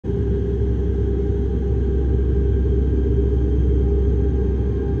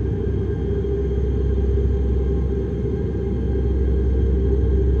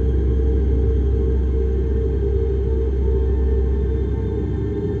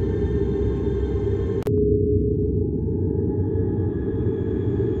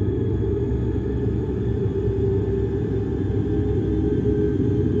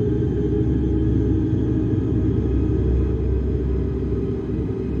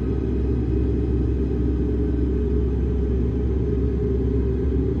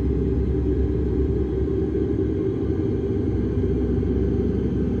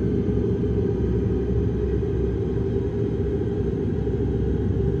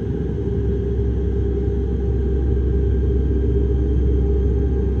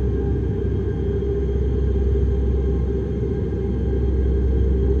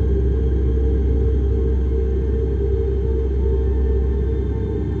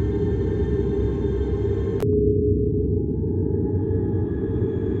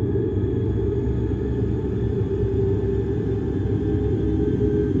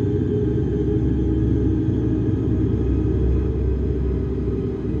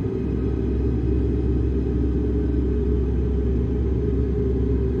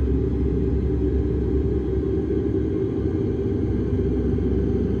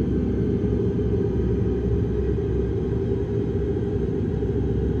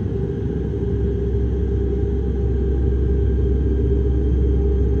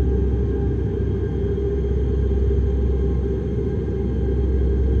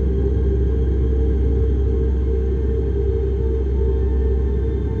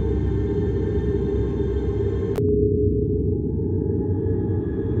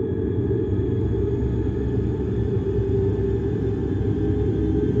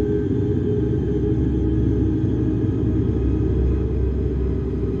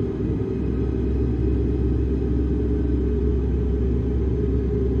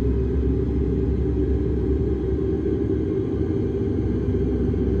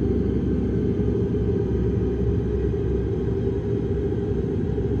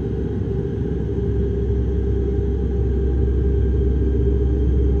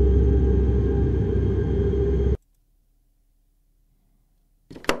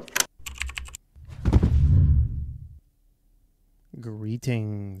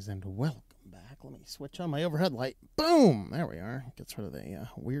Greetings and welcome back. Let me switch on my overhead light. Boom! There we are. Gets rid of the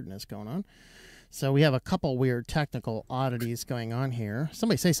weirdness going on. So we have a couple weird technical oddities going on here.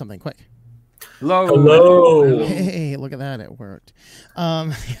 Somebody say something quick. Hello. Hello. Hey, look at that. It worked.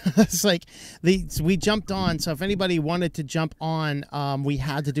 It's like we jumped on. So if anybody wanted to jump on, we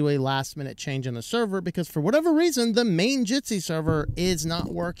had to do a last minute change in the server because for whatever reason, the main Jitsi server is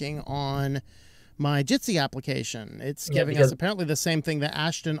not working on my Jitsi application. It's giving us apparently the same thing that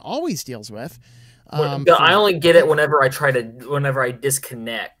Ashton always deals with. I only get it whenever I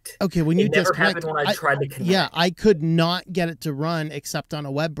disconnect. Okay, when you never disconnect, happened when I tried to connect. Yeah, I could not get it to run except on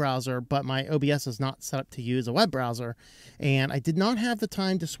a web browser, but my OBS is not set up to use a web browser, and I did not have the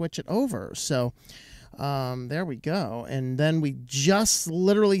time to switch it over. So there we go. And then we just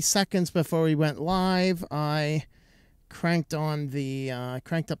literally seconds before we went live, I cranked up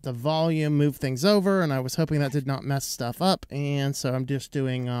the volume, moved things over, and I was hoping that did not mess stuff up, and so I'm just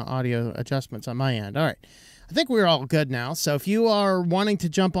doing audio adjustments on my end. All right, I think we're all good now. So if you are wanting to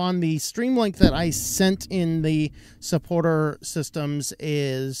jump on, the stream link that I sent in the supporter systems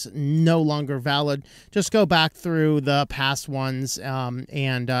is no longer valid. Just go back through the past ones,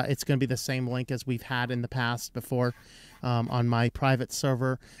 and it's going to be the same link as we've had in the past before. On my private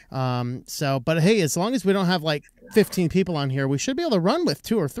server. But hey, as long as we don't have like 15 people on here, we should be able to run with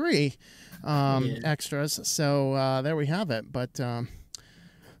 2 or 3 extras. So there we have it. But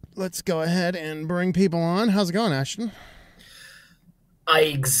let's go ahead and bring people on. How's it going, Ashton? I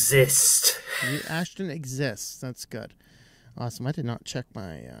exist. Ashton exists. That's good. Awesome. I did not check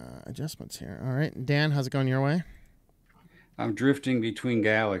my adjustments here. All right. Dan, how's it going your way? I'm drifting between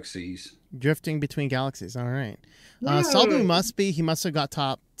galaxies. Drifting between galaxies. All right. Salbu must have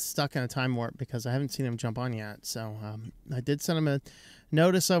got stuck in a time warp because I haven't seen him jump on yet. So I did send him a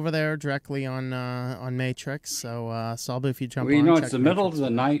notice over there directly on Matrix. So Salbu, if you jump on, it's the middle of the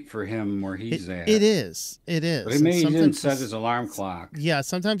night for him where he's at. It is. It is. But maybe he didn't set his alarm clock. Yeah,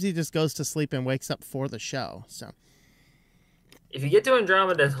 sometimes he just goes to sleep and wakes up for the show. So. If you get to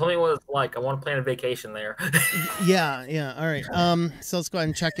Andromeda, tell me what it's like. I want to plan a vacation there. Yeah. All right. So let's go ahead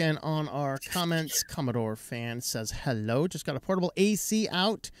and check in on our comments. Commodore fan says hello. Just got a portable AC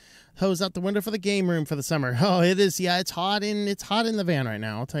out. Hose out the window for the game room for the summer. Oh, it is. Yeah, it's hot in the van right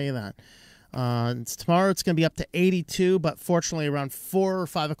now. I'll tell you that. Tomorrow it's going to be up to 82, but fortunately around 4 or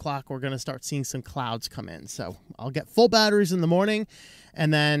 5 o'clock we're going to start seeing some clouds come in. So I'll get full batteries in the morning,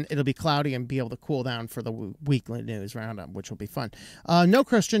 and then it'll be cloudy and be able to cool down for the weekly news roundup, which will be fun. No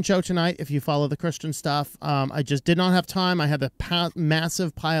Christian show tonight if you follow the Christian stuff. I just did not have time. I had a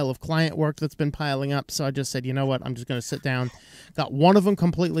massive pile of client work that's been piling up, so I just said, you know what, I'm just going to sit down. Got one of them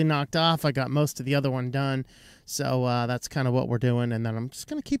completely knocked off. I got most of the other one done. So that's kind of what we're doing, and then I'm just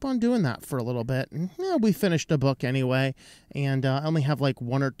going to keep on doing that for a little bit. And, we finished a book anyway, and I only have like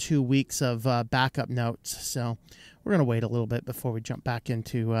 1 or 2 weeks of backup notes, so we're going to wait a little bit before we jump back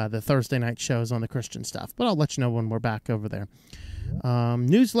into the Thursday night shows on the Christian stuff, but I'll let you know when we're back over there.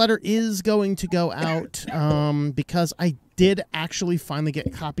 Newsletter is going to go out because I did actually finally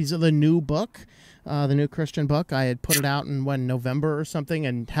get copies of the new book. The new Christian book. I had put it out in November or something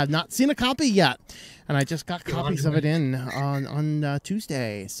and had not seen a copy yet. And I just got copies of it in on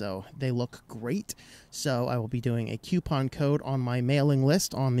Tuesday. So they look great. So I will be doing a coupon code on my mailing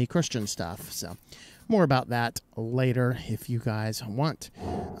list on the Christian stuff. So more about that later if you guys want.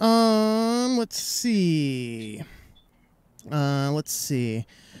 Let's see.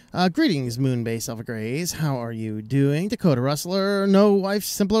 Greetings, Moonbase Alpha Grays. How are you doing? Dakota Rustler, no wife,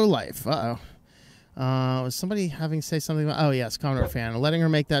 simpler life. Was somebody having say something about, oh yes, Commodore fan, letting her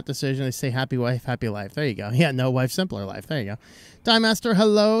make that decision. They say happy wife, happy life. There you go. Yeah, no wife, simpler life. There you go. Die Master,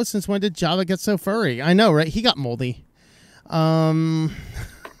 hello. Since when did Java get so furry? I know, right? He got moldy.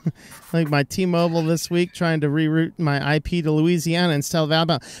 Like my T-Mobile this week trying to reroute my IP to Louisiana instead of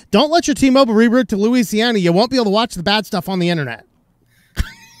Alabama. Don't let your T-Mobile reroute to Louisiana. You won't be able to watch the bad stuff on the internet.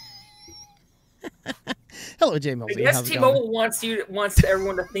 Hello, Jay Mills. Yes, T-Mobile wants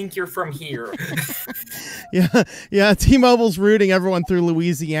everyone to think you're from here. Yeah. T-Mobile's routing everyone through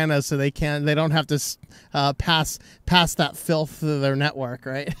Louisiana so they don't have to pass that filth through their network,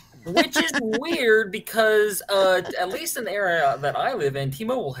 right? Which is weird because at least in the area that I live in,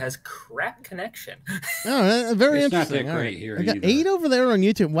 T-Mobile has crap connection. Oh, very it's interesting. Not that great here. I got 8 over there on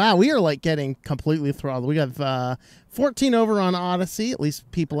YouTube. Wow, we are like getting completely throttled. We have 14 over on Odyssey. At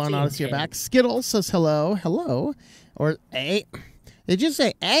least people on Odyssey are back. Skittles says hello, or 8. Did you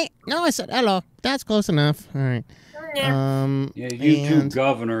say 8? No, I said hello. That's close enough. All right. Yeah. YouTube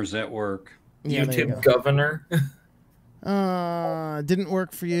governors at work. Yeah, YouTube governor. Didn't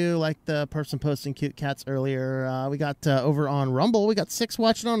work for you like the person posting cute cats earlier. We got over on Rumble. We got 6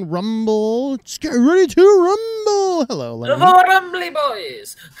 watching on Rumble. Just get ready to rumble. Hello, Lenny. The Rumbly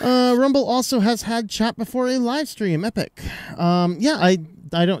boys. Rumble also has had chat before a live stream. Epic. Yeah, I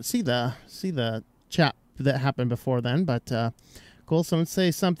don't see the chat that happened before then, but cool. Someone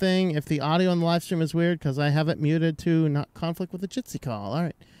say something if the audio on the live stream is weird because I have it muted to not conflict with the Jitsi call. All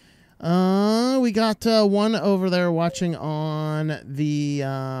right. We got one over there watching on the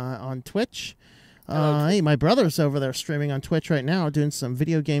on Twitch. Hey, my brother's over there streaming on Twitch right now, doing some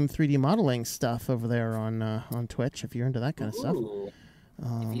video game 3D modeling stuff over there on Twitch. If you're into that kind of stuff.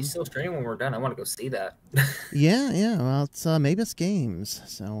 If he's still streaming when we're done, I want to go see that. Yeah. Well, it's Mabus Games,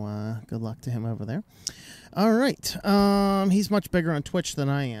 so good luck to him over there. All right. He's much bigger on Twitch than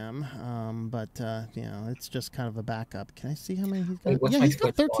I am, but you know, it's just kind of a backup. Can I see how many he's got? Yeah, he's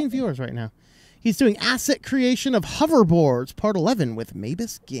got 13 viewers right now. He's doing asset creation of hoverboards, part 11 with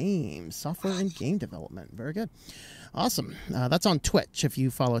Mabus Games, software and game development. Very good. Awesome. That's on Twitch. If you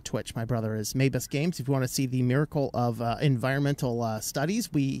follow Twitch, my brother is Mabus Games. If you want to see the miracle of environmental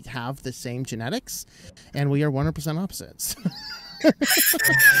studies, we have the same genetics, and we are 100% opposites.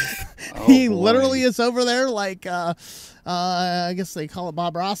 He literally is over there like, I guess they call it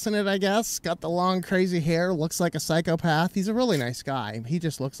Bob Ross in it, I guess. Got the long, crazy hair, looks like a psychopath. He's a really nice guy. He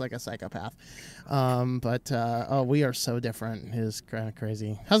just looks like a psychopath. Oh, we are so different. It is kind of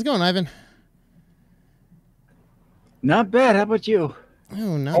crazy. How's it going, Ivan? Not bad. How about you?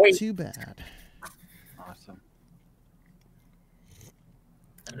 Oh, not too bad. Awesome.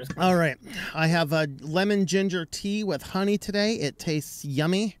 All right. I have a lemon ginger tea with honey today. It tastes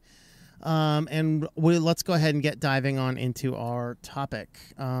yummy. And let's go ahead and get diving on into our topic.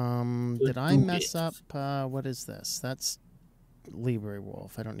 Did I mess up? What is this? That's Libre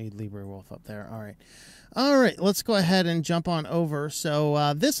Wolf. I don't need Libre Wolf up there. All right. Let's go ahead and jump on over.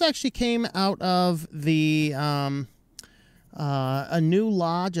 So this actually came out of the a new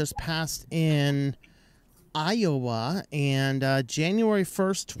law just passed in Iowa, and January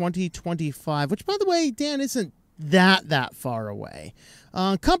 1st, 2025, which, by the way, Dan, isn't that far away.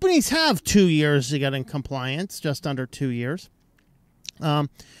 Companies have 2 years to get in compliance, just under 2 years. And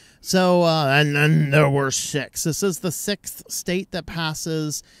then there were 6. This is the 6th state that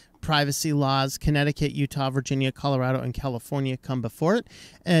passes privacy laws. Connecticut, Utah, Virginia, Colorado, and California come before it.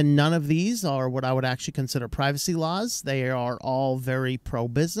 And none of these are what I would actually consider privacy laws. They are all very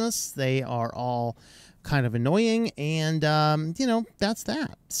pro-business. They are all kind of annoying. And, you know, that's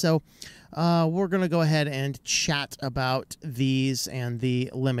that. So we're going to go ahead and chat about these and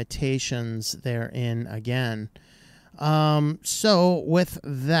the limitations therein again. So with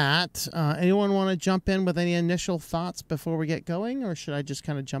that, anyone want to jump in with any initial thoughts before we get going, or should I just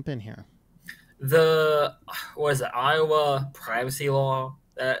kind of jump in here? What is it, Iowa privacy law?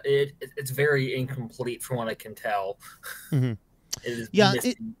 It's very incomplete from what I can tell. Mm-hmm. It is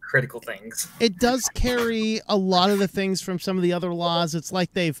missing critical things. It does carry a lot of the things from some of the other laws. It's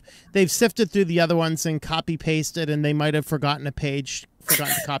like they've sifted through the other ones and copy pasted, and they might have forgotten to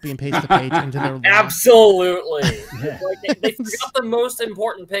copy and paste the page into their law. Absolutely. They forgot the most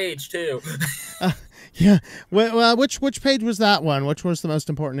important page too. Yeah. Well, which page was that one? Which was the most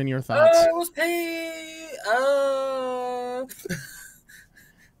important in your thoughts? It was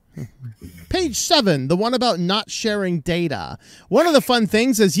Page 7, the one about not sharing data. One of the fun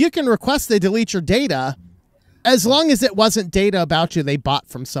things is you can request they delete your data as long as it wasn't data about you they bought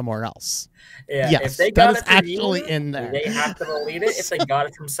from somewhere else. Yeah, yes, if they got it from actually you, in there. They have to delete it. If they got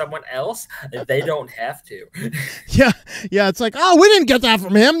it from someone else, they don't have to. Yeah, it's like, oh, we didn't get that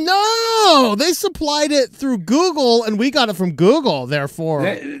from him. No, they supplied it through Google, and we got it from Google. Therefore,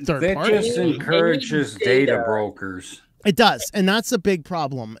 third party. That just encourages data brokers. It does, and that's a big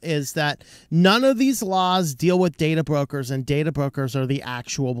problem, is that none of these laws deal with data brokers, and data brokers are the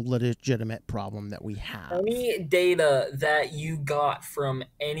actual legitimate problem that we have. Any data that you got from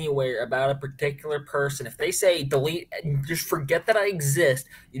anywhere about a particular person, if they say delete, just forget that I exist,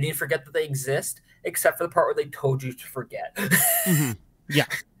 you need to forget that they exist, except for the part where they told you to forget. Mm-hmm.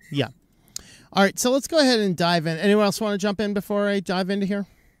 Yeah. All right, so let's go ahead and dive in. Anyone else want to jump in before I dive into here?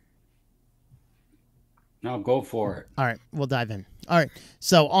 No, go for it. All right, we'll dive in. All right,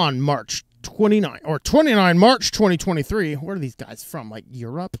 so on March 29 March 2023, where are these guys from? Like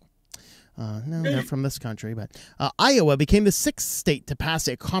Europe? No, they're from this country, but Iowa became the 6th state to pass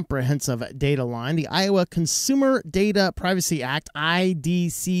a comprehensive data line. The Iowa Consumer Data Privacy Act,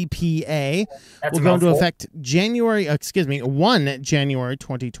 IDCPA, will go into effect 1 January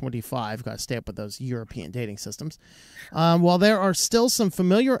 2025. Got to stay up with those European dating systems. While there are still some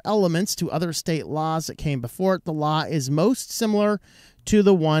familiar elements to other state laws that came before it, the law is most similar to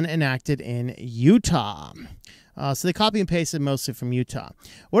the one enacted in Utah. So they copy and pasted mostly from Utah.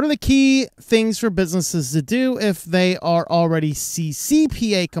 What are the key things for businesses to do if they are already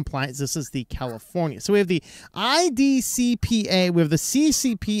CCPA compliant? This is the California. So we have the IDCPA, we have the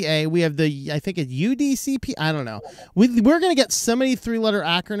CCPA, we have the, I think it's UDCP. I don't know. We're going to get so many 3-letter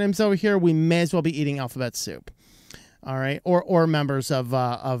acronyms over here, we may as well be eating alphabet soup. All right, or members of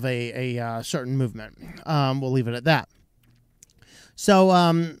a certain movement. We'll leave it at that. So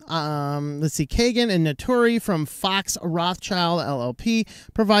let's see. Kagan and Naturi from Fox Rothschild LLP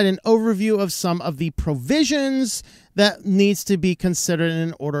provide an overview of some of the provisions that needs to be considered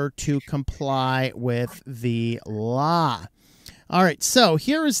in order to comply with the law. All right, so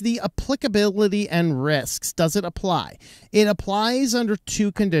here is the applicability and risks. Does it apply? It applies under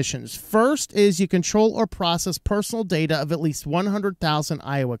 2 conditions. First is you control or process personal data of at least 100,000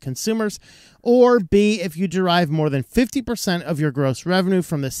 Iowa consumers, or B, if you derive more than 50% of your gross revenue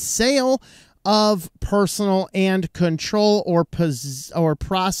from the sale of personal and control or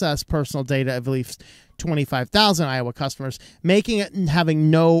process personal data of at least 25,000 Iowa customers, making it having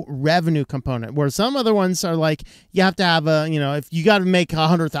no revenue component, where some other ones are like you have to have a, if you got to make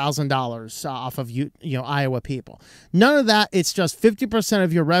 $100,000 off of Iowa people. None of that. It's just 50%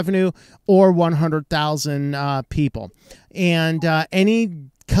 of your revenue or 100,000 people, and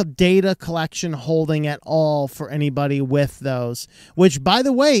any data collection holding at all for anybody with those, which, by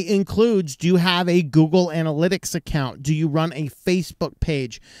the way, includes, do you have a Google Analytics account? Do you run a Facebook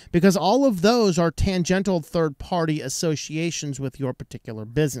page? Because all of those are tangential third-party associations with your particular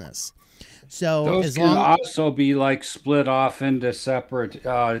business. So those can also be like split off into separate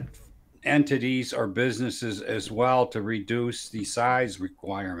entities or businesses as well to reduce the size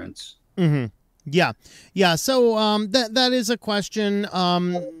requirements. Mm-hmm. Yeah. So that is a question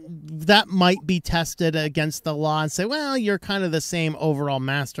that might be tested against the law and say, well, you're kind of the same overall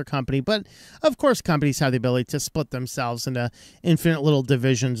master company. But of course, companies have the ability to split themselves into infinite little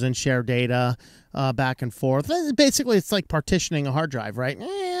divisions and share data back and forth. Basically, it's like partitioning a hard drive, right?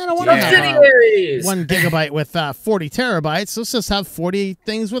 I don't want to have 1 gigabyte with 40 terabytes. Let's just have 40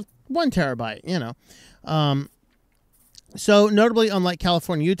 things with 1 terabyte, So notably, unlike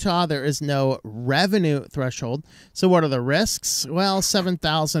California, Utah, there is no revenue threshold. So what are the risks? Well,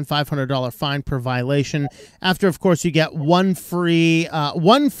 $7,500 fine per violation. After, of course, you get one free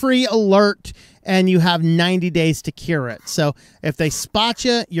alert, and you have 90 days to cure it. So if they spot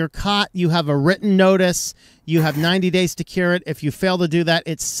you, you're caught. You have a written notice. You have 90 days to cure it. If you fail to do that,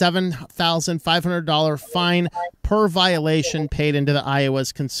 it's $7,500 fine per violation paid into the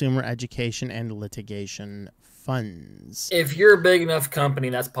Iowa's Consumer Education and Litigation funds. If you're a big enough company,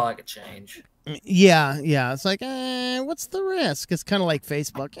 that's pocket change. Yeah. It's like, what's the risk? It's kind of like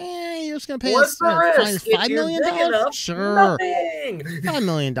Facebook. You're just going to pay us $5 million? Sure. Nothing. $5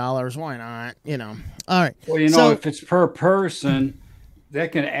 million. Why not? All right. Well, if it's per person,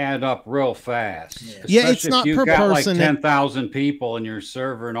 that can add up real fast. Yeah, it's not per person. If you got like 10,000 people in your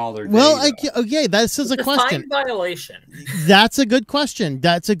server and all their data. Well, okay, this is a question. Violation. That's a good question.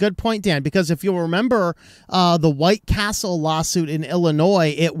 That's a good point, Dan, because if you'll remember the White Castle lawsuit in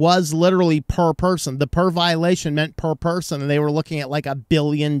Illinois, it was literally per person. The per violation meant per person, and they were looking at like $1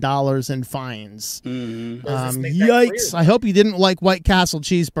 billion in fines. Mm-hmm. Yikes. I hope you didn't like White Castle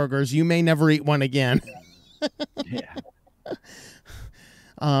cheeseburgers. You may never eat one again. Yeah.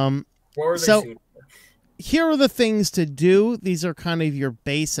 So here are the things to do. These are kind of your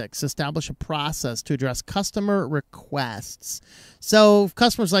basics. Establish a process to address customer requests. So if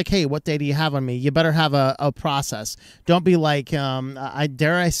customers like, hey, what data do you have on me? You better have a process. Don't be like,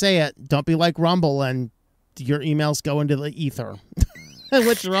 dare I say it, don't be like Rumble and your emails go into the ether.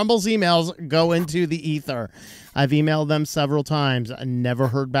 Which Rumble's emails go into the ether. I've emailed them several times. I never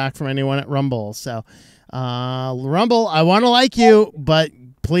heard back from anyone at Rumble. So Rumble, I want to like you, but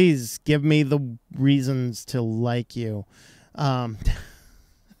please give me the reasons to like you.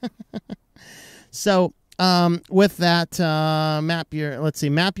 So with that, map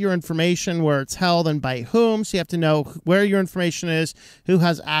your information, where it's held and by whom. So you have to know where your information is, who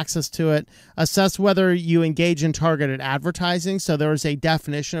has access to it. Assess whether you engage in targeted advertising. So there is a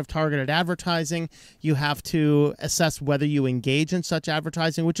definition of targeted advertising. You have to assess whether you engage in such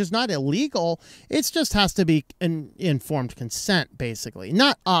advertising, which is not illegal. It just has to be informed consent, basically.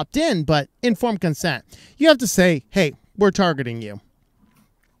 Not opt-in, but informed consent. You have to say, hey, we're targeting you.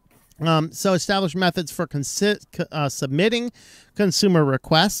 So establish methods for submitting consumer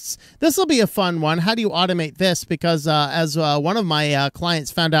requests. This will be a fun one. How do you automate this? Because as one of my clients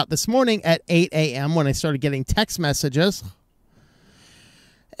found out this morning at 8 a.m. when I started getting text messages,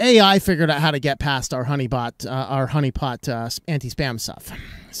 AI figured out how to get past our honeypot anti-spam stuff.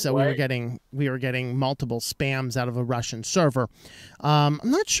 So we were getting multiple spams out of a Russian server. I'm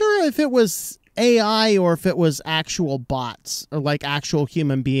not sure if it was AI or if it was actual bots or like actual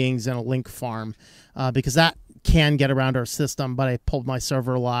human beings in a link farm, because that can get around our system. But I pulled my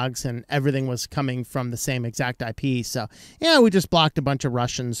server logs and everything was coming from the same exact IP. So yeah, we just blocked a bunch of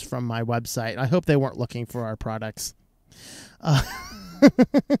Russians from my website. I hope they weren't looking for our products. Of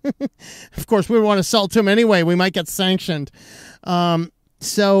course, we want to sell to them anyway. We might get sanctioned.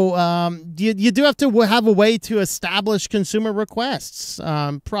 So you do have to have a way to establish consumer requests.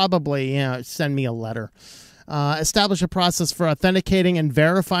 Probably, send me a letter. Establish a process for authenticating and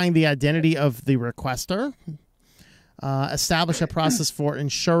verifying the identity of the requester. Establish a process for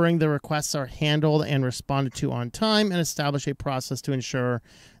ensuring the requests are handled and responded to on time, and establish a process to ensure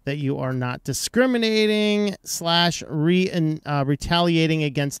that you are not discriminating / retaliating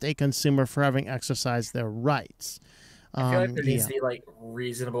against a consumer for having exercised their rights. I feel like there needs to be like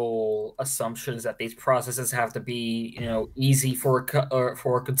reasonable assumptions that these processes have to be, easy for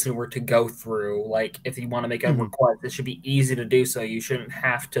a consumer to go through. Like if you want to make a request, it should be easy to do so. You shouldn't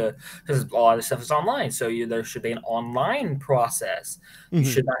have to, because a lot of stuff is online. So there should be an online process. You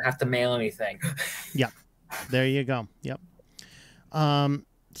should not have to mail anything. Yeah, there you go. Yep.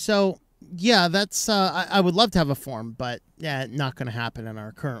 So yeah, that's I would love to have a form, but yeah, not going to happen in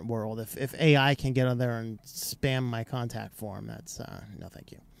our current world. If AI can get on there and spam my contact form, that's no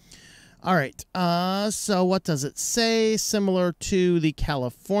thank you. All right, so what does it say? Similar to the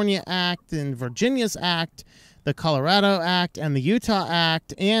California Act and Virginia's Act, the Colorado Act and the Utah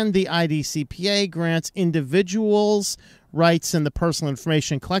Act and the IDCPA grants individuals rights and the personal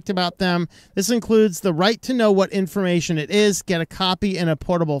information collected about them. This includes the right to know what information it is, get a copy in a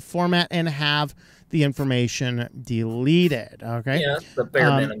portable format, and have the information deleted. Okay. Yeah, that's the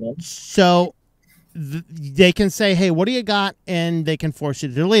bare minimum. So they can say, hey, what do you got? And they can force you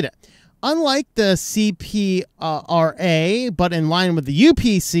to delete it. Unlike the CPRA, but in line with the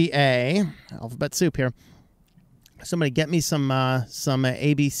UPCA, alphabet soup here. Somebody get me some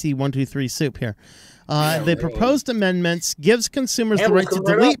ABC 123 soup here. The proposed amendments gives consumers the right to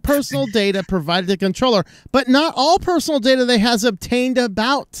delete personal data provided to the controller, but not all personal data they has obtained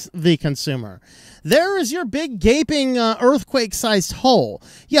about the consumer. There is your big gaping earthquake-sized hole.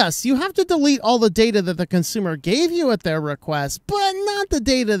 Yes, you have to delete all the data that the consumer gave you at their request, but not the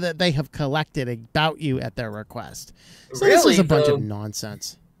data that they have collected about you at their request. So really, this is a bunch of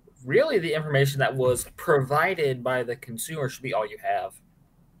nonsense. Really, the information that was provided by the consumer should be all you have.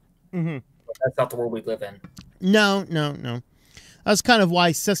 Mm-hmm. That's not the world we live in. No. That's kind of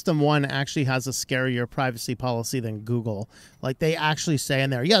why System 1 actually has a scarier privacy policy than Google. Like they actually say in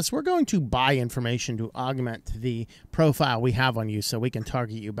there, yes, we're going to buy information to augment the profile we have on you so we can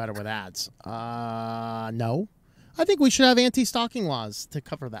target you better with ads. No. I think we should have anti-stalking laws to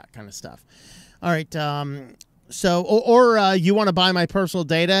cover that kind of stuff. All right. So, or you want to buy my personal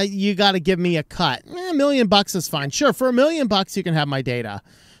data, you got to give me a cut. $1 million is fine. Sure, for $1 million you can have my data.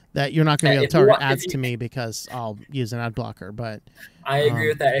 That you're not going to be able to target ads to me because I'll use an ad blocker. But I agree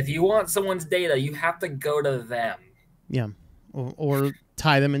with that. If you want someone's data, you have to go to them. Yeah, or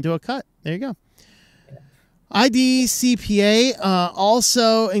tie them into a cut. There you go. IDCPA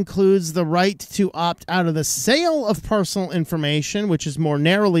also includes the right to opt out of the sale of personal information, which is more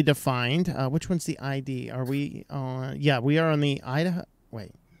narrowly defined. Which one's the ID? Are we on? Yeah, we are on the Idaho.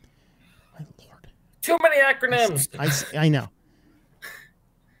 Wait, my lord. Too many acronyms. I know.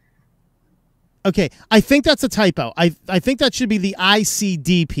 Okay, I think that's a typo. I think that should be the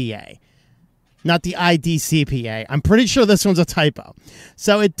ICDPA, not the IDCPA. I'm pretty sure this one's a typo.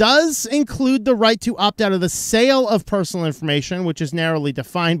 So it does include the right to opt out of the sale of personal information, which is narrowly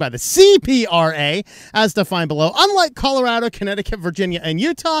defined by the CPRA, as defined below. Unlike Colorado, Connecticut, Virginia, and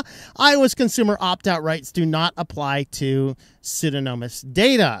Utah, Iowa's consumer opt-out rights do not apply to pseudonymous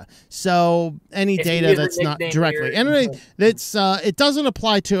data. So any data that's not directly, and it doesn't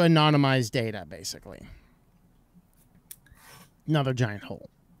apply to anonymized data, basically. another giant hole.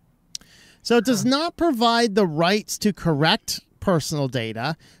 So it does not provide the rights to correct personal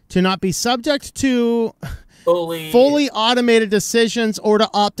data, to not be subject to fully automated decisions, or to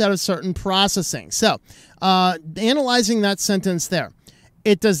opt out of certain processing. So analyzing that sentence there,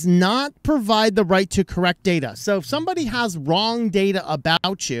 it does not provide the right to correct data. So if somebody has wrong data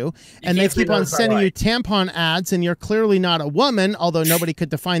about you and they keep on sending you tampon ads and you're clearly not a woman, although nobody could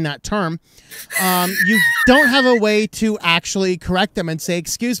define that term, you don't have a way to actually correct them and say,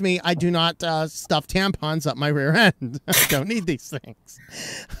 excuse me, I do not stuff tampons up my rear end. I don't need these things.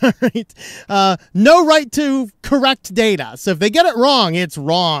 All right. No right to correct data. So if they get it wrong, it's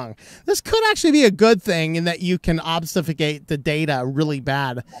wrong. This could actually be a good thing in that you can obfuscate the data really bad.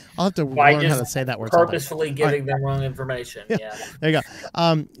 I'll have to learn how to say that word. Purposefully giving them wrong information. Yeah. There you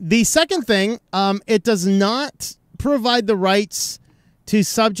go. The second thing, it does not provide the rights to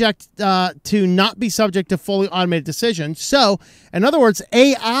not be subject to fully automated decisions. So, in other words,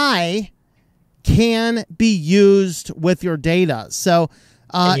 AI can be used with your data. So,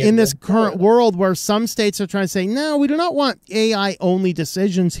 in this current world where some states are trying to say, no, we do not want AI only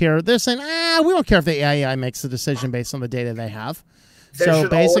decisions here, they're saying, we don't care if the AI makes the decision based on the data they have. So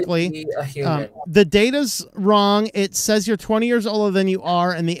basically, the data's wrong. It says you're 20 years older than you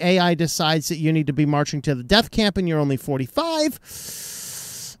are, and the AI decides that you need to be marching to the death camp and you're only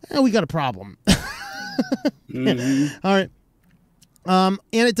 45. We got a problem. All right. And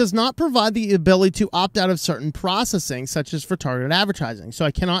it does not provide the ability to opt out of certain processing, such as for targeted advertising. So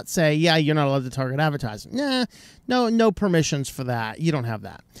I cannot say, yeah, you're not allowed to target advertising. Nah, no permissions for that. You don't have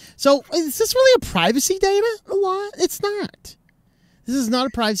that. So is this really a privacy data law? It's not. This is not a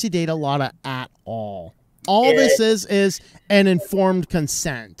privacy data law at all. All this is an informed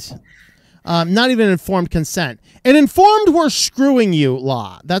consent. Not even informed consent. An informed we're screwing you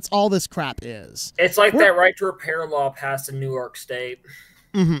law. That's all this crap is. It's like that right to repair law passed in New York State.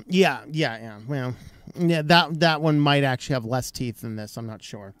 Yeah. Well, yeah, that one might actually have less teeth than this. I'm not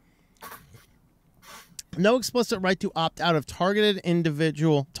sure. No explicit right to opt out of targeted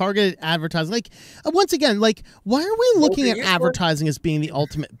advertising. Like, once again, like, why are we looking at advertising as being the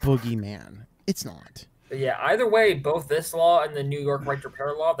ultimate boogeyman? It's not. But yeah, either way, both this law and the New York right to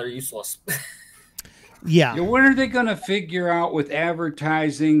repair law, they're useless. Yeah. When are they going to figure out with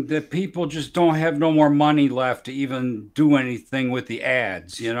advertising that people just don't have no more money left to even do anything with the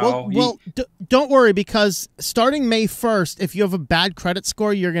ads, you know? Well, don't worry, because starting May 1st, if you have a bad credit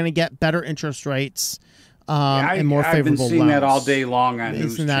score, you're going to get better interest rates. And more favorable loans. I've been seeing that all day long on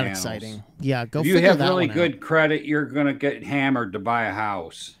news Isn't that channels. Exciting? Yeah, go. If you have really good credit, you're going to get hammered to buy a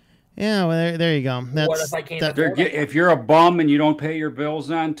house. Yeah, well, there you go. What if I can't afford it? If you're a bum and you don't pay your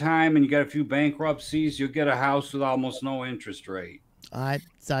bills on time and you got a few bankruptcies, you'll get a house with almost no interest rate. That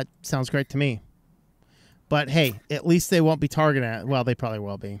sounds great to me. But hey, at least they won't be targeting it. Well, they probably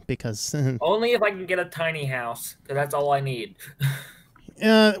will be, because only if I can get a tiny house, because that's all I need.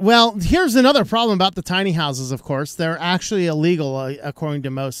 Well, here's another problem about the tiny houses, of course. They're actually illegal, according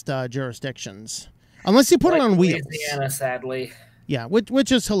to most jurisdictions. Unless you put it on wheels. Louisiana, sadly. Yeah,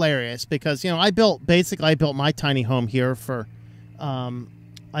 which is hilarious, because, you know, I built my tiny home here for almost,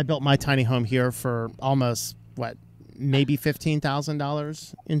 maybe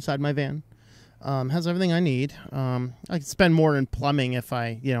 $15,000 inside my van. Has everything I need. I could spend more in plumbing if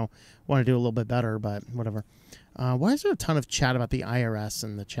I, want to do a little bit better, but whatever. Why is there a ton of chat about the IRS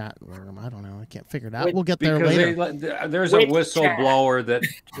in the chat room? I don't know. I can't figure it out. We'll get there later. There's a whistleblower that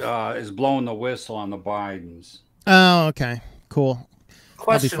is blowing the whistle on the Bidens. Oh, okay. Cool.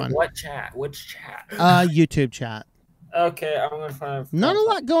 Question, what chat? Which chat? YouTube chat. Okay, I'm going to find... Not a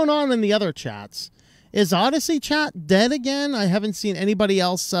lot going on in the other chats. Is Odyssey chat dead again? I haven't seen anybody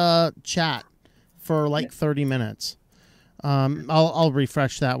else chat for like 30 minutes. I'll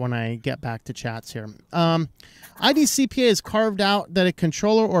refresh that when I get back to chats here. IDCPA has carved out that a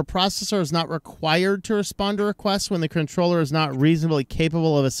controller or processor is not required to respond to requests when the controller is not reasonably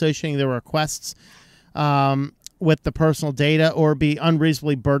capable of associating the requests with the personal data, or be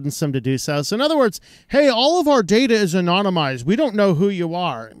unreasonably burdensome to do so. So in other words, hey, all of our data is anonymized. We don't know who you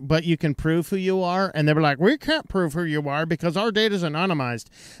are, but you can prove who you are. And they were like, we can't prove who you are because our data is anonymized.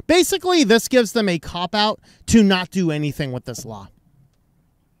 Basically, this gives them a cop-out to not do anything with this law.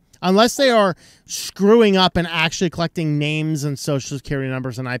 Unless they are screwing up and actually collecting names and social security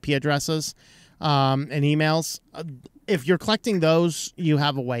numbers and IP addresses and emails. If you're collecting those, you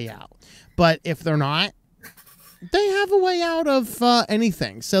have a way out. But if they're not, they have a way out of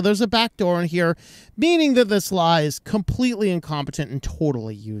anything. So there's a backdoor in here, meaning that this law is completely incompetent and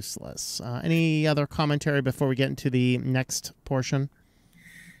totally useless. Any other commentary before we get into the next portion?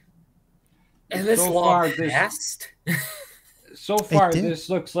 And this law passed? so far, did. this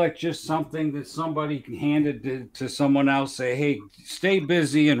looks like just something that somebody handed to someone else. Say, hey, stay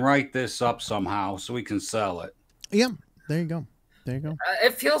busy and write this up somehow so we can sell it. Yeah, there you go. There you go.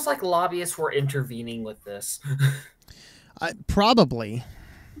 It feels like lobbyists were intervening with this. Probably.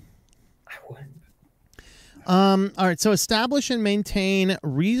 I wouldn't. All right, so establish and maintain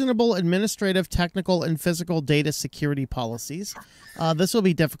reasonable administrative, technical, and physical data security policies. This will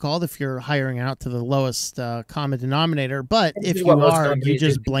be difficult if you're hiring out to the lowest common denominator, but if you are, you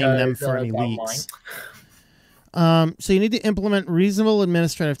just blame them for any leaks. So you need to implement reasonable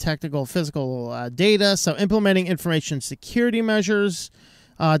administrative, technical, physical data. So implementing information security measures.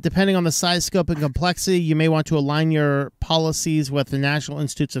 Depending on the size, scope, and complexity, you may want to align your policies with the National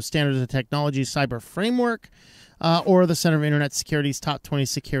Institutes of Standards and Technology Cyber Framework or the Center of Internet Security's Top 20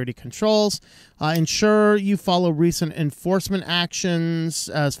 Security Controls. Ensure you follow recent enforcement actions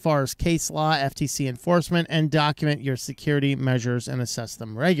as far as case law, FTC enforcement, and document your security measures and assess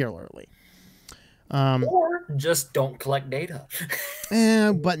them regularly. Or just don't collect data.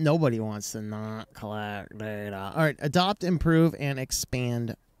 But nobody wants to not collect data. All right, adopt, improve, and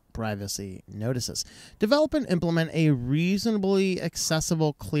expand privacy notices. Develop and implement a reasonably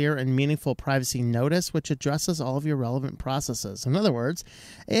accessible, clear, and meaningful privacy notice which addresses all of your relevant processes. In other words,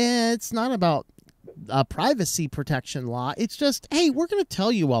 it's not about a privacy protection law. It's just, hey, we're going to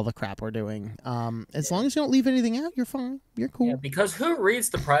tell you all the crap we're doing. As long as you don't leave anything out, you're fine. You're cool. Yeah, because who reads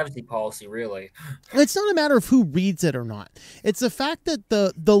the privacy policy, really? It's not a matter of who reads it or not. It's the fact that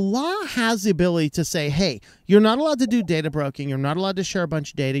the law has the ability to say, hey, you're not allowed to do data broking. You're not allowed to share a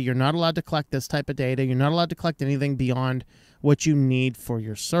bunch of data. You're not allowed to collect this type of data. You're not allowed to collect anything beyond what you need for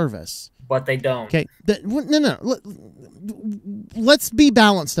your service. But they don't. Okay. No. Let's be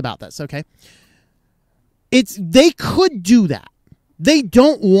balanced about this, okay? They could do that. They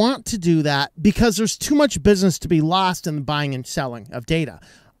don't want to do that because there's too much business to be lost in the buying and selling of data.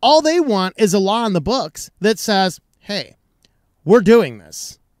 All they want is a law in the books that says, hey, we're doing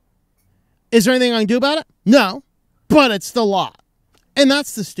this. Is there anything I can do about it? No, but it's the law. And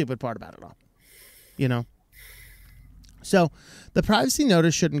that's the stupid part about it all, you know? So the privacy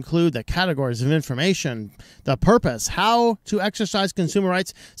notice should include the categories of information, the purpose, how to exercise consumer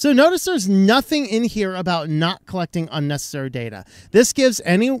rights. So notice there's nothing in here about not collecting unnecessary data. This gives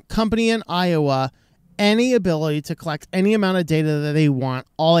any company in Iowa any ability to collect any amount of data that they want.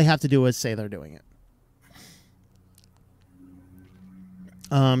 All they have to do is say they're doing it.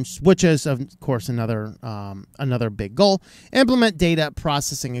 Which is, of course, another big goal. Implement data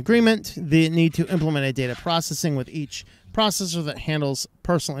processing agreement. The need to implement a data processing with each processor that handles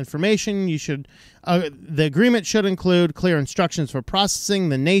personal information. The agreement should include clear instructions for processing,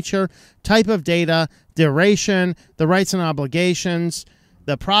 the nature, type of data, duration, the rights and obligations,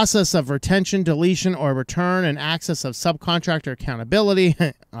 the process of retention, deletion, or return, and access of subcontractor accountability,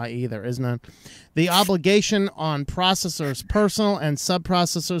 i.e. there is none. The obligation on processors, personal and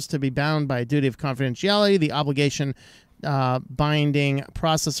subprocessors to be bound by a duty of confidentiality. The obligation binding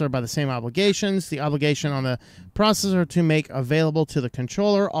processor by the same obligations. The obligation on the processor to make available to the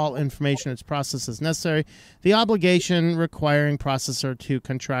controller all information its process is necessary. The obligation requiring processor to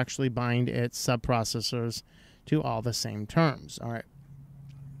contractually bind its subprocessors to all the same terms. All right.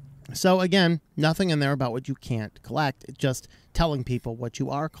 So again, nothing in there about what you can't collect. It's just telling people what you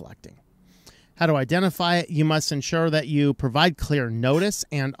are collecting. How to identify it? You must ensure that you provide clear notice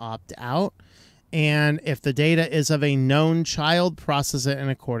and opt out. And if the data is of a known child, process it in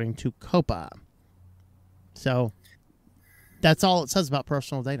according to COPA. So that's all it says about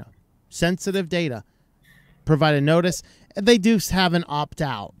personal data. Sensitive data. Provide a notice. They do have an opt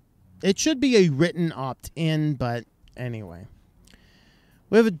out. It should be a written opt in, but anyway.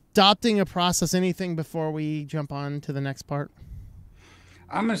 We have adopting a process. Anything before we jump on to the next part?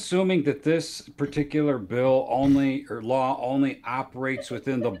 I'm assuming that this particular bill law only operates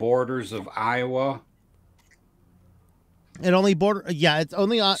within the borders of Iowa. It only it's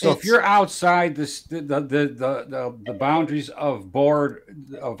only so if you're outside the boundaries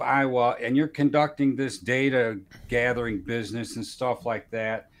of Iowa and you're conducting this data gathering business and stuff like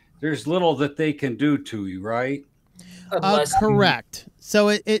that, there's little that they can do to you, right? Correct. So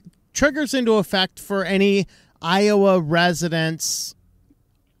it triggers into effect for any Iowa residents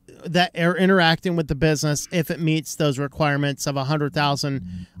that are interacting with the business if it meets those requirements of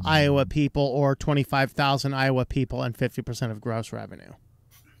 100,000 Iowa people or 25,000 Iowa people and 50% of gross revenue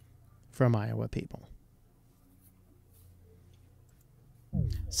from Iowa people.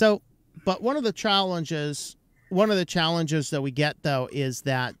 So, but one of the challenges that we get though is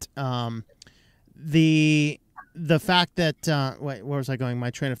that the fact that wait, where was I going? My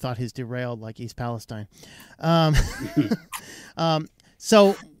train of thought is derailed like East Palestine.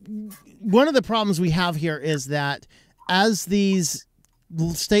 So one of the problems we have here is that as these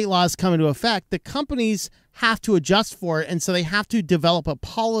state laws come into effect, the companies have to adjust for it, and so they have to develop a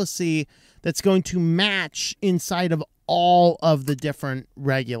policy that's going to match inside of all of the different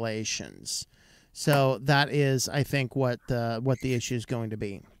regulations. So that is, I think, what the issue is going to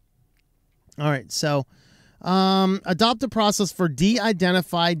be. All right, so adopt a process for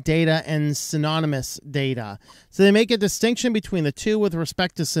de-identified data and synonymous data. So they make a distinction between the two with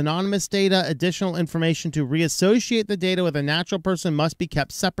respect to synonymous data. Additional information to reassociate the data with a natural person must be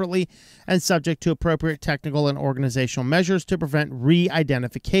kept separately and subject to appropriate technical and organizational measures to prevent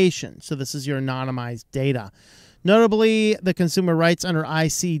re-identification. So this is your anonymized data. Notably, the consumer rights under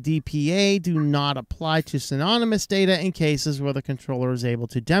ICDPA do not apply to synonymous data in cases where the controller is able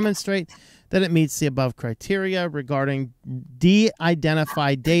to demonstrate that it meets the above criteria. Regarding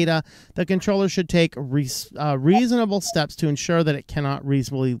de-identified data, the controller should take reasonable steps to ensure that it cannot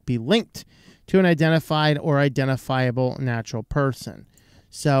reasonably be linked to an identified or identifiable natural person.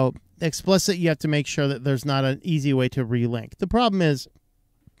 So, explicit, you have to make sure that there's not an easy way to relink. The problem is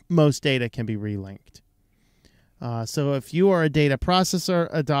most data can be relinked. So if you are a data processor,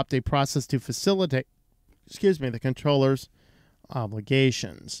 adopt a process to facilitate, the controller's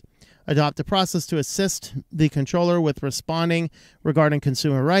obligations. Adopt a process to assist the controller with responding regarding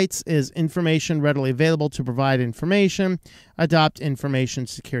consumer rights. Is information readily available to provide information? Adopt information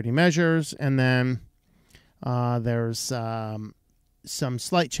security measures. And then there's some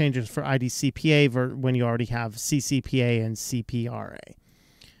slight changes for IDCPA when you already have CCPA and CPRA.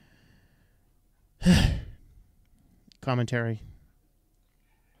 Commentary.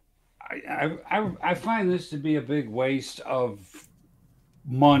 I find this to be a big waste of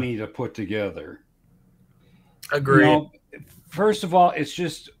money to put together. Agreed. You know, first of all, it's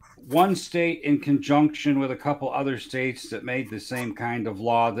just one state in conjunction with a couple other states that made the same kind of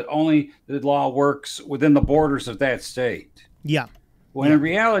law, that only the law works within the borders of that state. Yeah. When in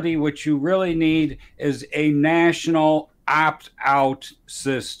reality, what you really need is a national opt-out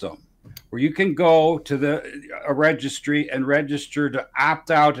system, where you can go to a registry and register to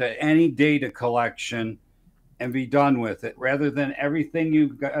opt out of any data collection and be done with it, rather than everything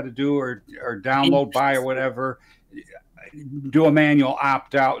you've got to do or download by or whatever, do a manual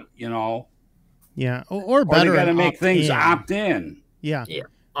opt out, you know. Yeah, or better, they got to make things opt in. Yeah.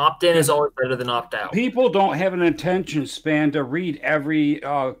 Opt in is always better than opt out. People don't have an attention span to read every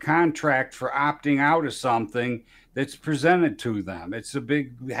contract for opting out of something that's presented to them. It's a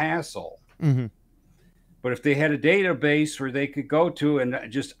big hassle. Mm-hmm. But if they had a database where they could go to and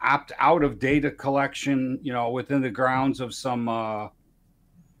just opt out of data collection, you know, within the grounds of some,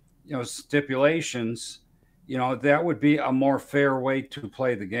 stipulations, you know, that would be a more fair way to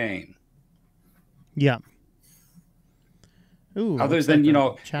play the game. Yeah. Ooh, other than,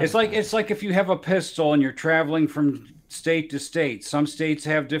 it's like if you have a pistol and you're traveling from state to state. Some states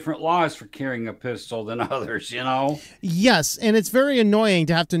have different laws for carrying a pistol than others, you know? Yes, and it's very annoying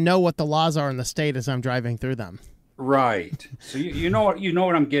to have to know what the laws are in the state as I'm driving through them. Right. So you know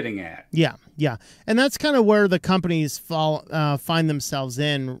what I'm getting at. Yeah. And that's kind of where the companies find themselves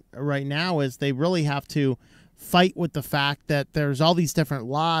in right now, is they really have to fight with the fact that there's all these different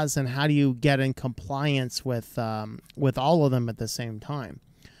laws, and how do you get in compliance with all of them at the same time.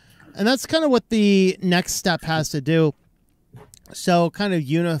 And that's kind of what the next step has to do. So kind of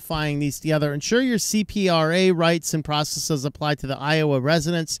unifying these together. Ensure your CPRA rights and processes apply to the Iowa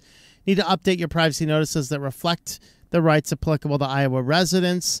residents. You need to update your privacy notices that reflect the rights applicable to Iowa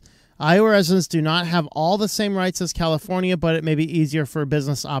residents. Iowa residents do not have all the same rights as California, but it may be easier for a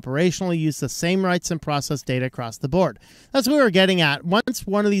business operationally use the same rights and process data across the board. That's what we were getting at. Once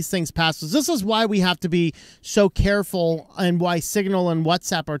one of these things passes, this is why we have to be so careful, and why Signal and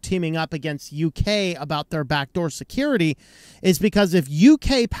WhatsApp are teaming up against UK about their backdoor security, is because if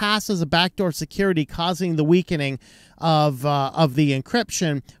UK passes a backdoor security causing the weakening of the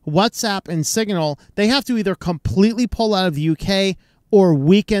encryption, WhatsApp and Signal, they have to either completely pull out of the UK or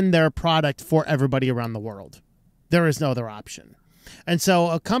weaken their product for everybody around the world. There is no other option. And so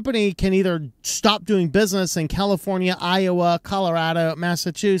a company can either stop doing business in California, Iowa, Colorado,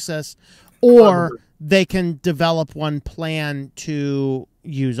 Massachusetts, or they can develop one plan to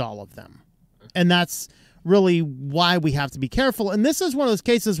use all of them. And that's really why we have to be careful. And this is one of those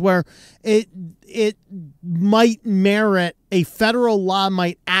cases where it might merit, a federal law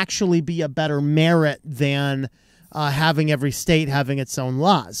might actually be a better merit than having every state having its own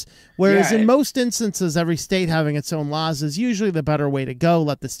laws. Whereas in most instances, every state having its own laws is usually the better way to go.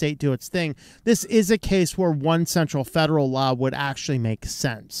 Let the state do its thing. This is a case where one central federal law would actually make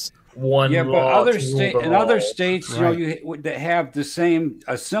sense. But other states, right. that have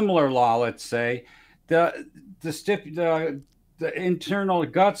a similar law, let's say, the internal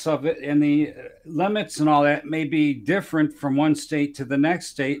guts of it and the limits and all that may be different from one state to the next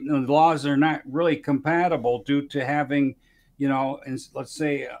state, and the laws are not really compatible due to having, let's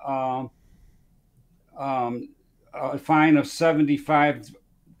say a fine of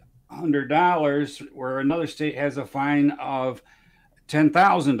 $7,500 where another state has a fine of $10,000.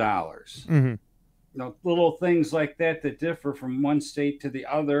 Mm-hmm. Little things like that differ from one state to the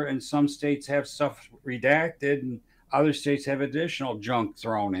other, and some states have stuff redacted and other states have additional junk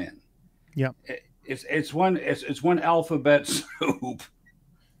thrown in. Yep. It's one alphabet soup.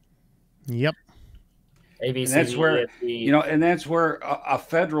 Yep. A, B, and C, that's D, where E, F, G. and that's where a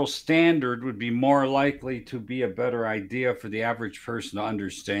federal standard would be more likely to be a better idea for the average person to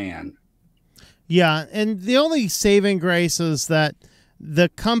understand. Yeah, and the only saving grace is that the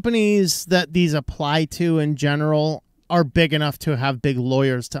companies that these apply to in general are big enough to have big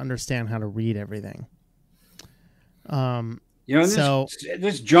lawyers to understand how to read everything.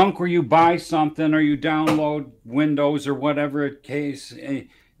 This junk where you buy something or you download Windows or whatever case,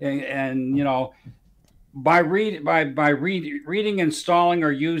 and by reading, installing,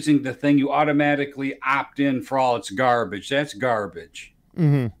 or using the thing, you automatically opt in for all its garbage. That's garbage.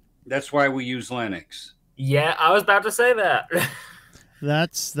 Mm-hmm. That's why we use Linux. Yeah, I was about to say that.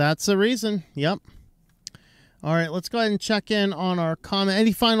 That's a reason. Yep. All right, let's go ahead and check in on our comment.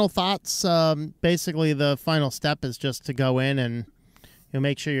 Any final thoughts? Basically, the final step is just to go in and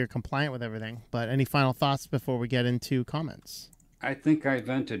make sure you're compliant with everything. But any final thoughts before we get into comments? I think I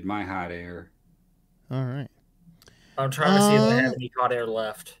vented my hot air. All right. I'm trying to see if I have any hot air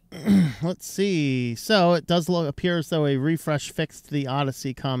left. Let's see. So it does appear as though a refresh fixed the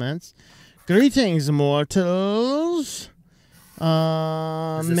Odyssey comments. Greetings, mortals.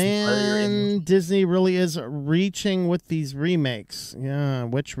 Man, Disney really is reaching with these remakes. Yeah,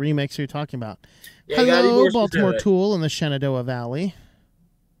 which remakes are you talking about? Yeah, hello, Baltimore Tool in the Shenandoah Valley.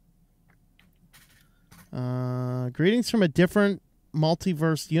 Greetings from a different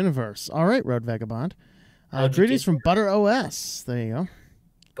multiverse universe. All right, Road Vagabond. Greetings from Butter OS. There you go.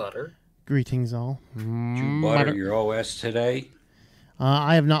 Butter. Greetings, all. Did you butter your OS today?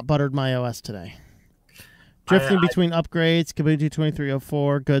 I have not buttered my OS today. Drifting between upgrades, Ubuntu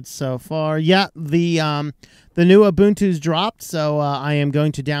 23.04, good so far. Yeah, the new Ubuntu's dropped, so I am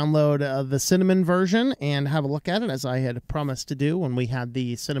going to download the Cinnamon version and have a look at it, as I had promised to do when we had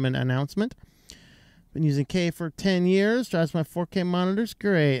the Cinnamon announcement. Been using K for 10 years, drives my 4K monitors.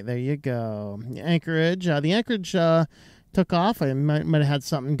 Great, there you go. Anchorage, the Anchorage took off. I might have had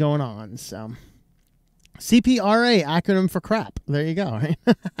something going on, so. CPRA, acronym for crap. There you go, right?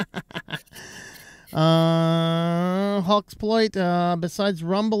 Hulksploit, besides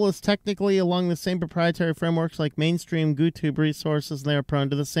Rumble is technically along the same proprietary frameworks like mainstream YouTube resources, and they are prone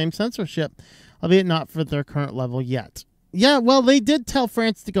to the same censorship, albeit not for their current level yet. Yeah, well, they did tell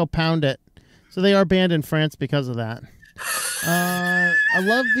France to go pound it, so they are banned in France because of that. I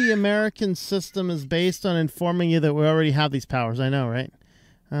love the American system is based on informing you that we already have these powers. I know, right?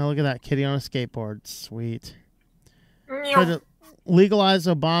 Look at that kitty on a skateboard. Sweet. Legalize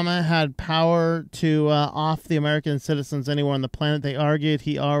Obama had power to off the American citizens anywhere on the planet. They argued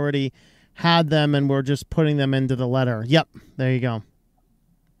he already had them and we're just putting them into the letter. Yep, there you go.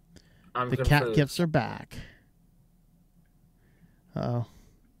 The cat gifts are back. Uh-oh.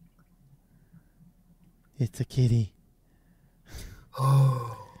 It's a kitty.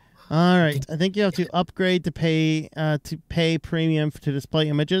 All right. I think you have to upgrade to pay premium to display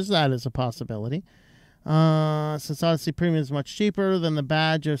images. That is a possibility. Since Odyssey Premium is much cheaper than the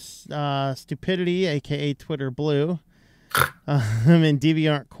badge of stupidity, aka Twitter Blue. I mean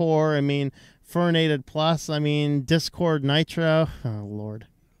DeviantArt Core. I mean Furnated Plus. I mean Discord Nitro. Oh Lord.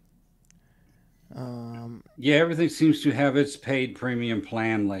 Yeah, everything seems to have its paid premium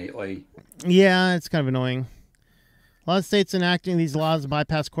plan lately. Yeah, it's kind of annoying. A lot of states enacting these laws to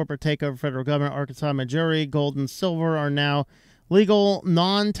bypass corporate takeover federal government. Arkansas, Missouri, gold and silver are now legal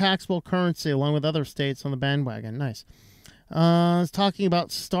non-taxable currency along with other states on the bandwagon. Nice. I was talking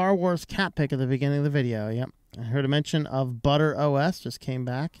about Star Wars cat pick at the beginning of the video. Yep. I heard a mention of Butter OS. Just came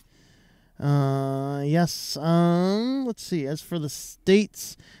back. Yes. Let's see. As for the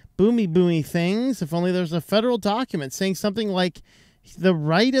states' boomy things, if only there's a federal document saying something like the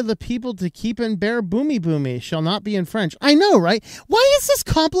right of the people to keep and bear boomy shall not be infringed. I know, right? Why is this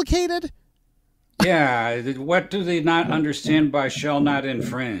complicated? Yeah, what do they not understand by shall not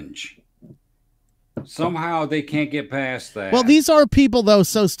infringe? Somehow they can't get past that. Well, these are people, though,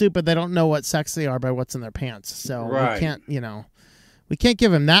 so stupid they don't know what sex they are by what's in their pants. So Right. we can't, we can't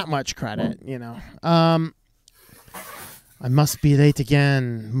give them that much credit, I must be late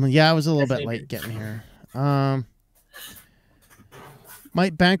again. Yeah, I was a little bit late getting here.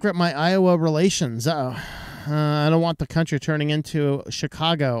 Might bankrupt my Iowa relations. I don't want the country turning into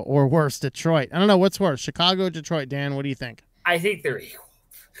Chicago or worse, Detroit. I don't know what's worse, Chicago or Detroit. Dan, what do you think? I think they're equal.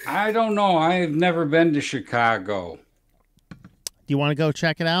 I don't know. I've never been to Chicago. Do you want to go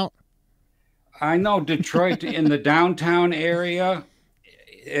check it out? I know Detroit in the downtown area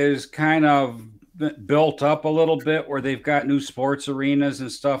is kind of built up a little bit where they've got new sports arenas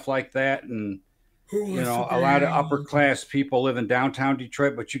and stuff like that. And, a lot of upper class people live in downtown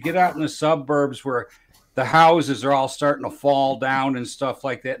Detroit, but you get out in the suburbs where the houses are all starting to fall down and stuff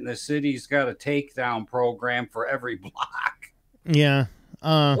like that. And the city's got a takedown program for every block. Yeah.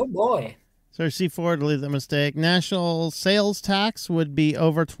 Oh boy. So C4 to leave the mistake. National sales tax would be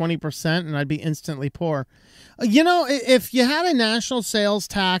over 20% and I'd be instantly poor. If you had a national sales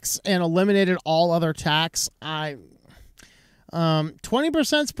tax and eliminated all other tax,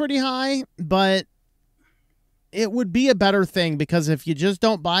 20% is pretty high, but it would be a better thing because if you just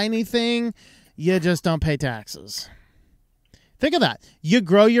don't buy anything, you just don't pay taxes. Think of that. You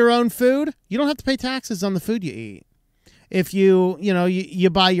grow your own food, you don't have to pay taxes on the food you eat. If you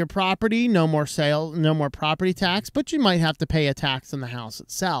buy your property, no more property tax, but you might have to pay a tax on the house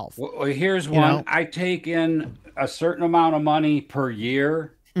itself. Well, here's one. I take in a certain amount of money per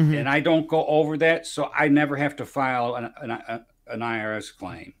year, and I don't go over that, so I never have to file an IRS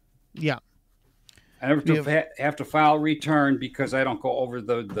claim. Yeah. I never have to file a return because I don't go over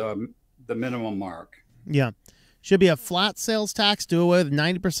the minimum mark. Yeah. Should be a flat sales tax. Do away with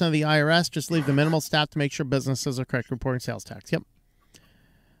 90% of the IRS. Just leave the minimal staff to make sure businesses are correct reporting sales tax. Yep.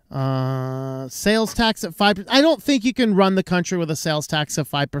 Sales tax at 5%. I don't think you can run the country with a sales tax of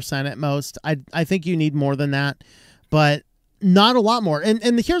 5% at most. I think you need more than that, but not a lot more.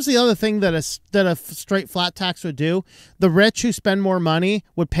 And here's the other thing that a straight flat tax would do: the rich who spend more money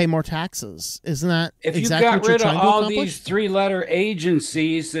would pay more taxes. Isn't that exactly what you're trying to accomplish? If you got rid of all these three-letter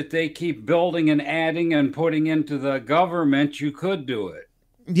agencies that they keep building and adding and putting into the government, you could do it.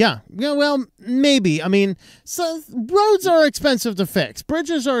 Yeah. Well, maybe. I mean, so roads are expensive to fix.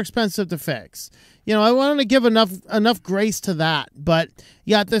 Bridges are expensive to fix. I want to give enough grace to that. But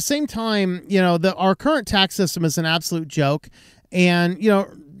yeah, at the same time, our current tax system is an absolute joke. And,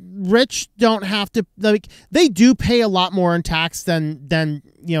 rich don't have to, they do pay a lot more in tax than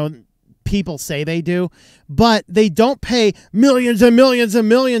people say they do, but they don't pay millions and millions and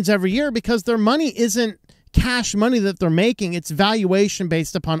millions every year because their money isn't cash money that they're making. It's valuation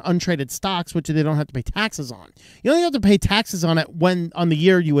based upon untraded stocks, which they don't have to pay taxes on. You only have to pay taxes on it on the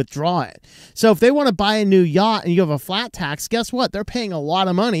year you withdraw it. So if they want to buy a new yacht and you have a flat tax, guess what? They're paying a lot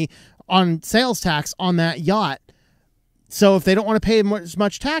of money on sales tax on that yacht. So if they don't want to pay as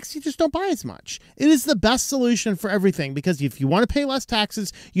much tax, you just don't buy as much. It is the best solution for everything because if you want to pay less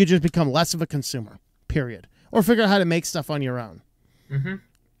taxes, you just become less of a consumer, period. Or figure out how to make stuff on your own. Mm-hmm.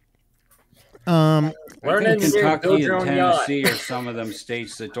 I think Kentucky and Tennessee are some of them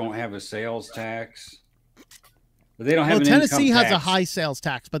states that don't have a sales tax. But they don't have Tennessee has a high sales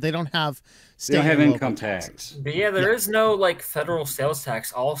tax, but they don't have income tax. But yeah, there is no federal sales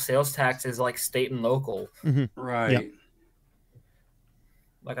tax. All sales tax is state and local. Mm-hmm. Right. Yep.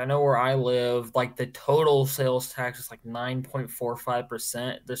 I know where I live, the total sales tax is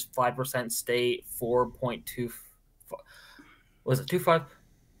 9.45%. There's 5% state, 4.2. Was it 2.5?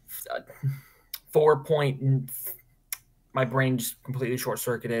 4 point. My brain just completely short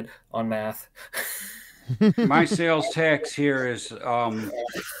circuited on math. My sales tax here is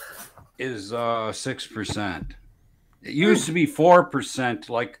 6%. It used to be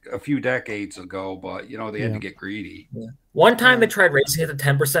 4% a few decades ago, but they had to get greedy. Yeah. One time they tried raising it to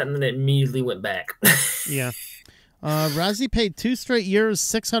 10%, and then it immediately went back. Yeah. Razzie paid 2 straight years,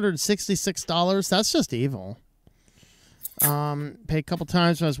 $666. That's just evil. Paid a couple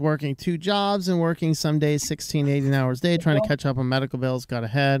times when I was working 2 jobs and working some days 16, 18 hours a day, trying to catch up on medical bills. Got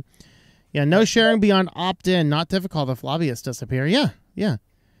ahead. Yeah, no sharing beyond opt-in. Not difficult if lobbyists disappear. Yeah.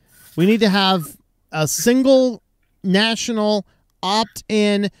 We need to have a single national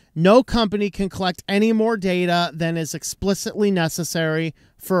opt-in. No company can collect any more data than is explicitly necessary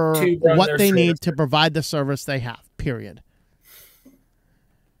for what they need to provide the service they have, period.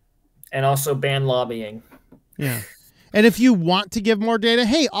 And also ban lobbying. Yeah. And if you want to give more data,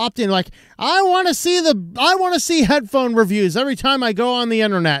 hey, opt in. Like, I want to see headphone reviews every time I go on the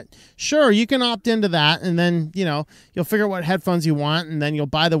internet. Sure, you can opt into that, and then, you know, you'll figure out what headphones you want, and then you'll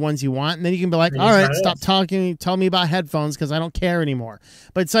buy the ones you want, and then you can be like, all right, stop talking, tell me about headphones because I don't care anymore.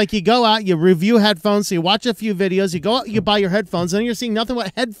 But it's like you go out, you review headphones, so you watch a few videos, you go out, you buy your headphones, and then you're seeing nothing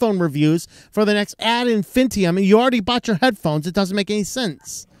but headphone reviews for the next ad infinitum, and you already bought your headphones. It doesn't make any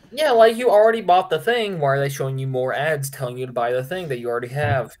sense. Yeah, like you already bought the thing. Why are they showing you more ads telling you to buy the thing that you already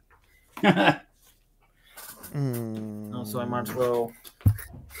have? So I might as well.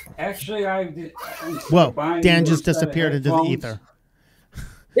 Actually, Whoa, Dan just disappeared into the ether.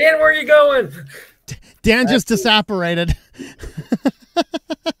 Dan, where are you going? Dan just disapparated.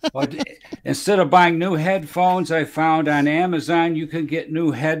 Well, instead of buying new headphones, I found on Amazon you can get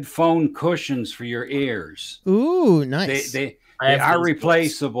new headphone cushions for your ears. Ooh, nice. They are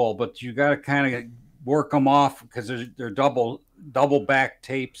replaceable, but you got to kind of work them off because they're double back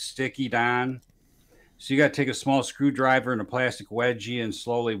tape stickied on. So you got to take a small screwdriver and a plastic wedgie and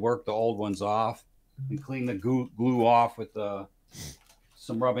slowly work the old ones off and clean the glue off with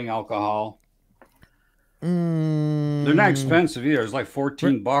some rubbing alcohol. They're not expensive either. It's like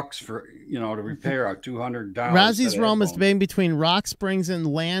 $14 for, you know, to repair a $200. Razzy's Realm is debating between Rock Springs and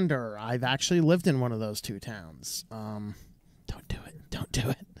Lander. I've actually lived in one of those two towns. Don't do it. Don't do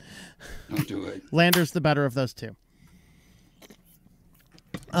it. Don't do it. Lander's the better of those two.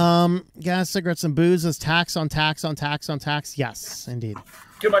 Gas, cigarettes, and booze is tax on tax on tax on tax. Yes, indeed.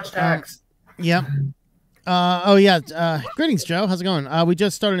 Too much tax. Yep. Greetings, Joe. How's it going? We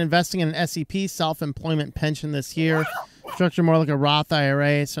just started investing in an SEP, self-employment pension this year. Structure more like a Roth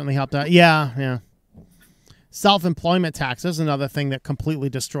IRA. Certainly helped out. Yeah. Self-employment tax is another thing that completely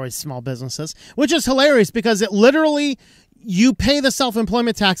destroys small businesses, which is hilarious because it literally, you pay the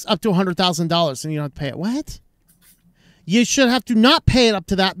self-employment tax up to $100,000 and you don't have to pay it. What? You should have to not pay it up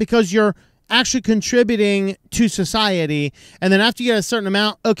to that because you're actually contributing to society. And then after you get a certain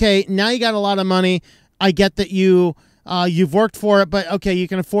amount, okay, now you got a lot of money. I get that you've worked for it, but okay, you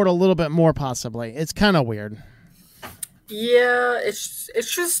can afford a little bit more possibly. It's kind of weird. Yeah, it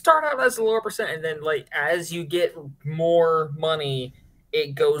should start out as a lower percent, and then like as you get more money,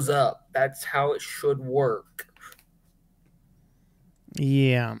 it goes up. That's how it should work.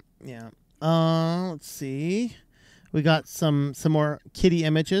 Yeah. Let's see. We got some more kitty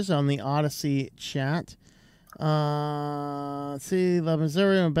images on the Odyssey chat. Let's see. Love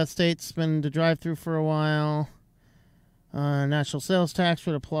Missouri, best state's been to drive through for a while. National sales tax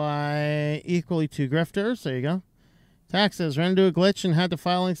would apply equally to grifters. There you go. Taxes. Ran into a glitch and had to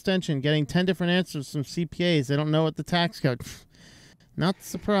file an extension. Getting 10 different answers from CPAs. They don't know what the tax code. Not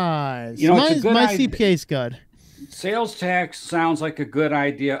surprised. You know, my CPA's good. Sales tax sounds like a good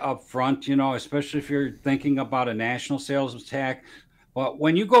idea up front, you know, especially if you're thinking about a national sales tax. But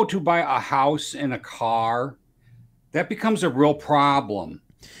when you go to buy a house and a car, that becomes a real problem.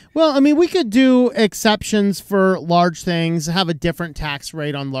 Well, I mean, we could do exceptions for large things, have a different tax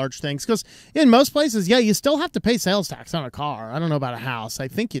rate on large things. Because in most places, yeah, you still have to pay sales tax on a car. I don't know about a house. I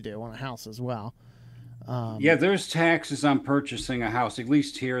think you do on a house as well. Yeah, there's taxes on purchasing a house. At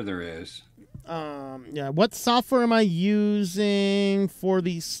least here there is. What software am I using for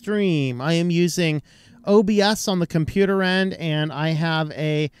the stream? I am using OBS on the computer end, and I have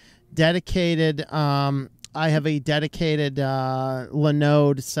a dedicated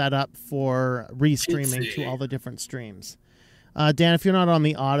Linode set up for restreaming to all the different streams. Dan, if you're not on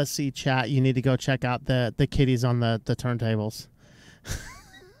the Odyssey chat, you need to go check out the kitties on the turntables.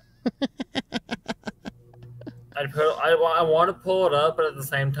 I want to pull it up, but at the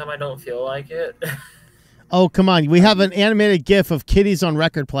same time, I don't feel like it. Oh, come on. We have an animated GIF of kitties on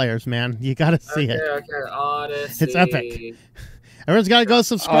record players, man. You got to see it. Okay, Odyssey. It's epic. Everyone's got to go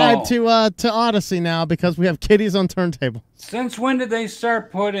subscribe to Odyssey now because we have kitties on turntable. Since when did they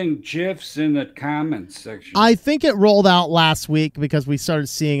start putting GIFs in the comments section? I think it rolled out last week because we started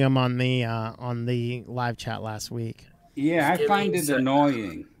seeing them on the live chat last week. Yeah, I find it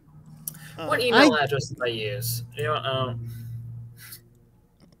annoying. What email address did I use? You know,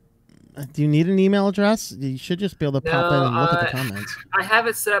 do you need an email address? You should just be able to pop in and look at the comments. I have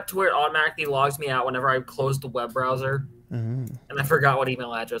it set up to where it automatically logs me out whenever I close the web browser. And I forgot what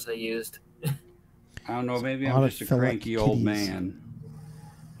email address I used. I don't know. Maybe I'm just a cranky old man.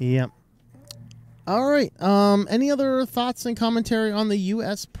 Yep. All right. Any other thoughts and commentary on the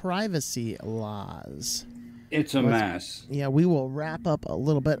U.S. privacy laws? It's a mess. Yeah, we will wrap up a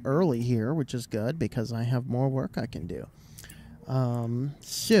little bit early here, which is good because I have more work I can do.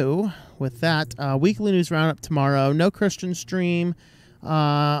 So, with that, weekly news roundup tomorrow. No Christian stream.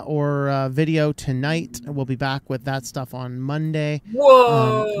 or video tonight. We'll be back with that stuff on Monday.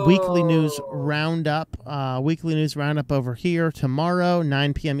 Whoa! Weekly news roundup. Weekly news roundup over here tomorrow,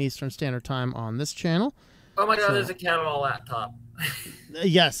 9 p.m. Eastern Standard Time on this channel. Oh my god, So- there's a cat on a laptop.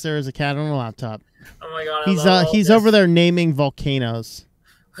 Yes, there is a cat on a laptop. Oh my god, He's over there naming volcanoes.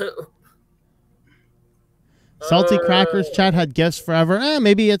 Salty Crackers chat had gifts forever.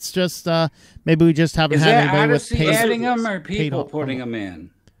 Maybe it's just maybe we just haven't Is had that anybody with Odyssey paid. adding them or people paid- putting them in?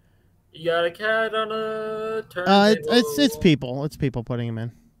 You got a cat on a turntable. It's people. It's people putting them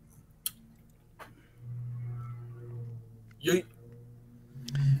in. Yeet.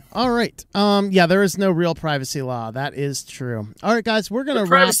 All right. Yeah, there is no real privacy law. That is true. All right, guys, we're gonna The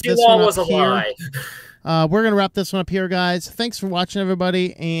wrap privacy this law one was a up here. lie. We're gonna wrap this one up here, guys. Thanks for watching,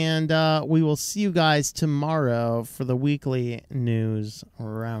 everybody, and we will see you guys tomorrow for the weekly news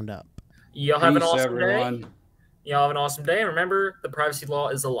roundup. Y'all have an Peace, awesome everyone. day. Y'all have an awesome day. And remember, the privacy law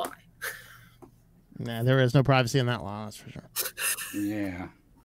is a lie. Nah, there is no privacy in that law. That's for sure. Yeah.